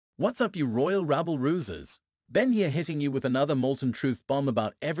What's up, you royal rabble-rousers? Ben here, hitting you with another molten truth bomb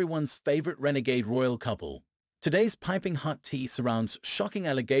about everyone's favorite renegade royal couple. Today's piping hot tea surrounds shocking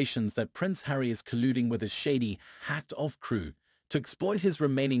allegations that Prince Harry is colluding with his shady, hacked-off crew to exploit his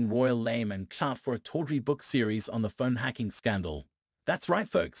remaining royal name and clout for a tawdry book series on the phone hacking scandal. That's right,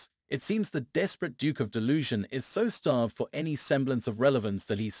 folks. It seems the desperate Duke of Delusion is so starved for any semblance of relevance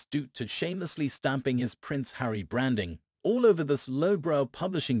that he's stooped to shamelessly stamping his Prince Harry branding all over this lowbrow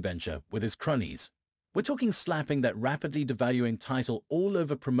publishing venture with his cronies. We're talking slapping that rapidly devaluing title all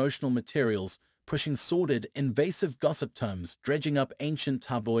over promotional materials, pushing sordid, invasive gossip terms, dredging up ancient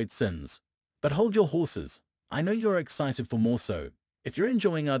tabloid sins. But hold your horses. I know you're excited for more so. If you're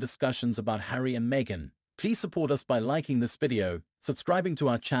enjoying our discussions about Harry and Meghan, please support us by liking this video, subscribing to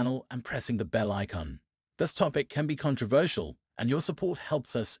our channel, and pressing the bell icon. This topic can be controversial, and your support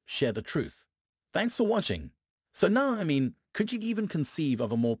helps us share the truth. Thanks for watching. So now, could you even conceive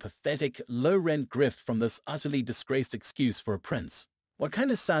of a more pathetic, low-rent grift from this utterly disgraced excuse for a prince? What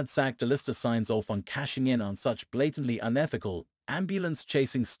kind of sad sack do Lister signs off on cashing in on such blatantly unethical,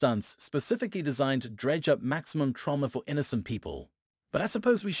 ambulance-chasing stunts specifically designed to dredge up maximum trauma for innocent people? But I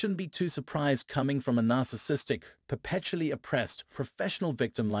suppose we shouldn't be too surprised coming from a narcissistic, perpetually oppressed, professional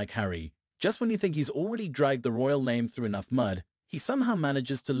victim like Harry. Just when you think he's already dragged the royal name through enough mud, he somehow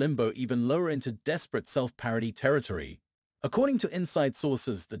manages to limbo even lower into desperate self-parody territory. According to inside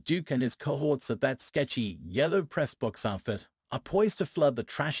sources, the Duke and his cohorts at that sketchy, yellow press box outfit are poised to flood the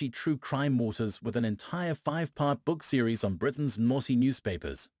trashy true crime waters with an entire 5-part book series on Britain's naughty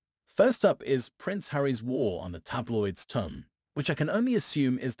newspapers. First up is Prince Harry's War on the Tabloids tome, which I can only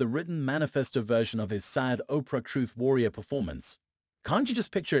assume is the written manifesto version of his sad Oprah Truth Warrior performance. Can't you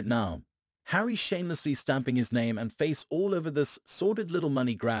just picture it now? Harry shamelessly stamping his name and face all over this sordid little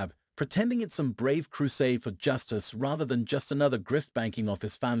money grab, pretending it's some brave crusade for justice rather than just another grift banking off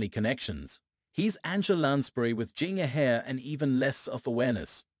his family connections. He's Angela Lansbury with ginger hair and even less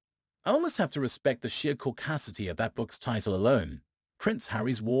self-awareness. I almost have to respect the sheer caucasity of that book's title alone. Prince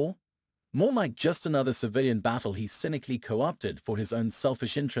Harry's War? More like just another civilian battle he cynically co-opted for his own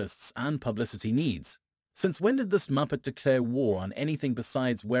selfish interests and publicity needs. Since when did this Muppet declare war on anything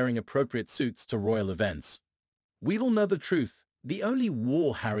besides wearing appropriate suits to royal events? We all know the truth. The only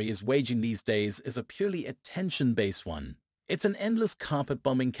war Harry is waging these days is a purely attention-based one. It's an endless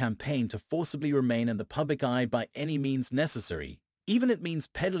carpet-bombing campaign to forcibly remain in the public eye by any means necessary. Even it means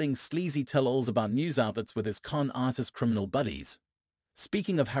peddling sleazy tell-alls about news outlets with his con artist criminal buddies.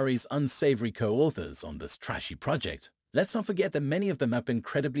 Speaking of Harry's unsavory co-authors on this trashy project, let's not forget that many of them have been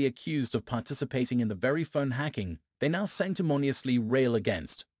credibly accused of participating in the very phone hacking they now sanctimoniously rail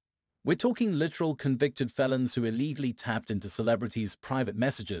against. We're talking literal convicted felons who illegally tapped into celebrities' private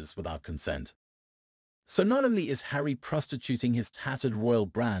messages without consent. So not only is Harry prostituting his tattered royal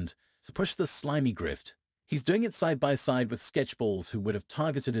brand to push the slimy grift, he's doing it side by side with sketchballs who would have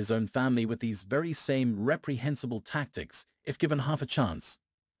targeted his own family with these very same reprehensible tactics if given half a chance.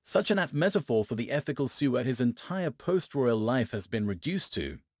 Such an apt metaphor for the ethical suet his entire post-royal life has been reduced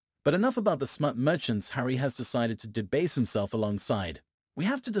to. But enough about the smut merchants Harry has decided to debase himself alongside. We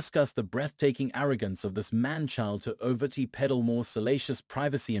have to discuss the breathtaking arrogance of this man-child to overtly peddle more salacious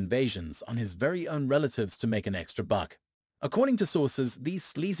privacy invasions on his very own relatives to make an extra buck. According to sources, these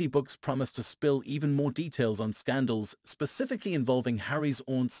sleazy books promise to spill even more details on scandals specifically involving Harry's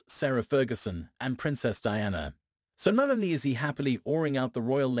aunts Sarah Ferguson and Princess Diana. So not only is he happily oaring out the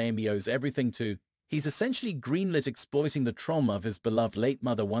royal name he owes everything to, he's essentially greenlit exploiting the trauma of his beloved late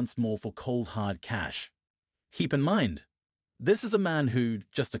mother once more for cold hard cash. Keep in mind, this is a man who,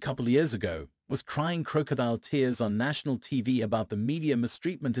 just a couple of years ago, was crying crocodile tears on national TV about the media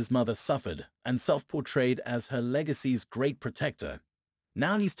mistreatment his mother suffered and self-portrayed as her legacy's great protector.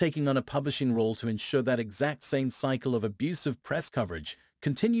 Now he's taking on a publishing role to ensure that exact same cycle of abusive press coverage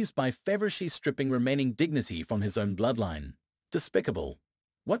continues by feverishly stripping remaining dignity from his own bloodline. Despicable.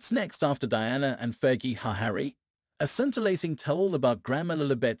 What's next after Diana and Fergie, Harry? A scintillating tell-all about Grandma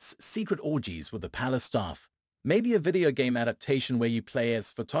Lilibet's secret orgies with the palace staff. Maybe a video game adaptation where you play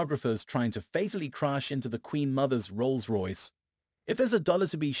as photographers trying to fatally crash into the Queen Mother's Rolls Royce. If there's $1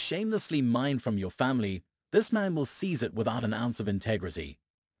 to be shamelessly mined from your family, this man will seize it without an ounce of integrity.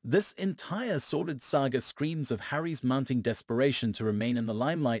 This entire sordid saga screams of Harry's mounting desperation to remain in the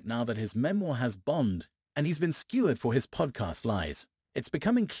limelight now that his memoir has bombed and he's been skewered for his podcast lies. It's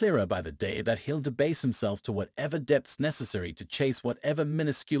becoming clearer by the day that he'll debase himself to whatever depths necessary to chase whatever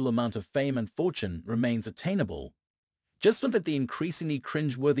minuscule amount of fame and fortune remains attainable. Just look at the increasingly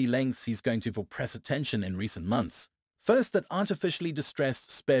cringeworthy lengths he's going to for press attention in recent months. First, that artificially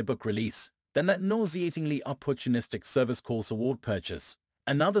distressed spare book release, then that nauseatingly opportunistic service course award purchase,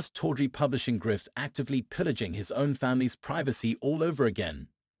 Another's tawdry publishing grift actively pillaging his own family's privacy all over again.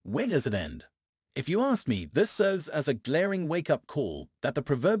 Where does it end? If you ask me, this serves as a glaring wake-up call that the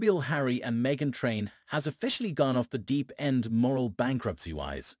proverbial Harry and Meghan train has officially gone off the deep end moral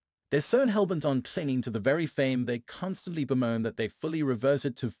bankruptcy-wise. They're so hell-bent on clinging to the very fame they constantly bemoan that they fully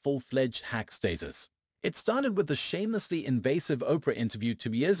reverted to full-fledged hack status. It started with the shamelessly invasive Oprah interview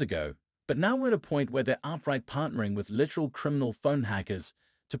 2 years ago, but now we're at a point where they're outright partnering with literal criminal phone hackers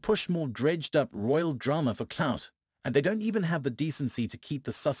to push more dredged-up royal drama for clout, and they don't even have the decency to keep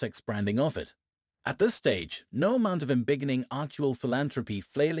the Sussex branding off it. At this stage, no amount of embiggening actual philanthropy,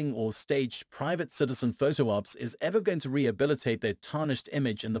 flailing or staged private citizen photo ops is ever going to rehabilitate their tarnished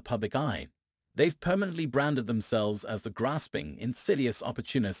image in the public eye. They've permanently branded themselves as the grasping, insidious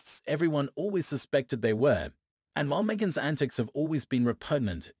opportunists everyone always suspected they were. And while Meghan's antics have always been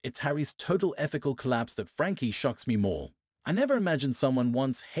repugnant, it's Harry's total ethical collapse that frankly shocks me more. I never imagined someone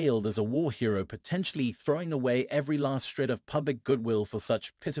once hailed as a war hero potentially throwing away every last shred of public goodwill for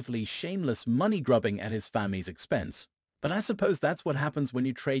such pitifully shameless money-grubbing at his family's expense. But I suppose that's what happens when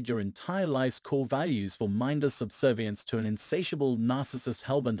you trade your entire life's core values for mindless subservience to an insatiable narcissist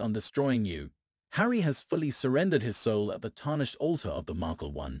hellbent on destroying you. Harry has fully surrendered his soul at the tarnished altar of the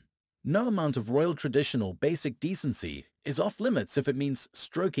Markle one. No amount of royal tradition or basic decency is off-limits if it means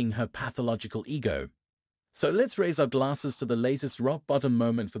stroking her pathological ego. So let's raise our glasses to the latest rock-bottom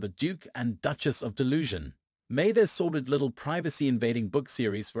moment for the Duke and Duchess of Delusion. May their sordid little privacy-invading book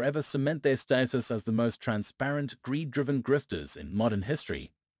series forever cement their status as the most transparent, greed-driven grifters in modern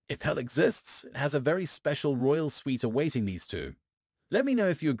history. If hell exists, it has a very special royal suite awaiting these two. Let me know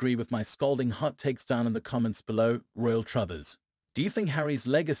if you agree with my scalding hot takes down in the comments below, Royal Truthers. Do you think Harry's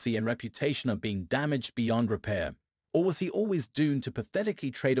legacy and reputation are being damaged beyond repair? Or was he always doomed to pathetically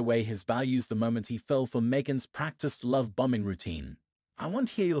trade away his values the moment he fell for Meghan's practiced love-bombing routine? I want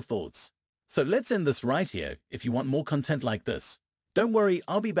to hear your thoughts. So let's end this right here if you want more content like this. Don't worry,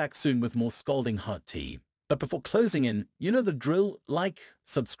 I'll be back soon with more scalding hot tea. But before closing in, you know the drill: like,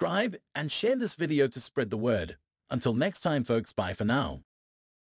 subscribe, and share this video to spread the word. Until next time folks, bye for now.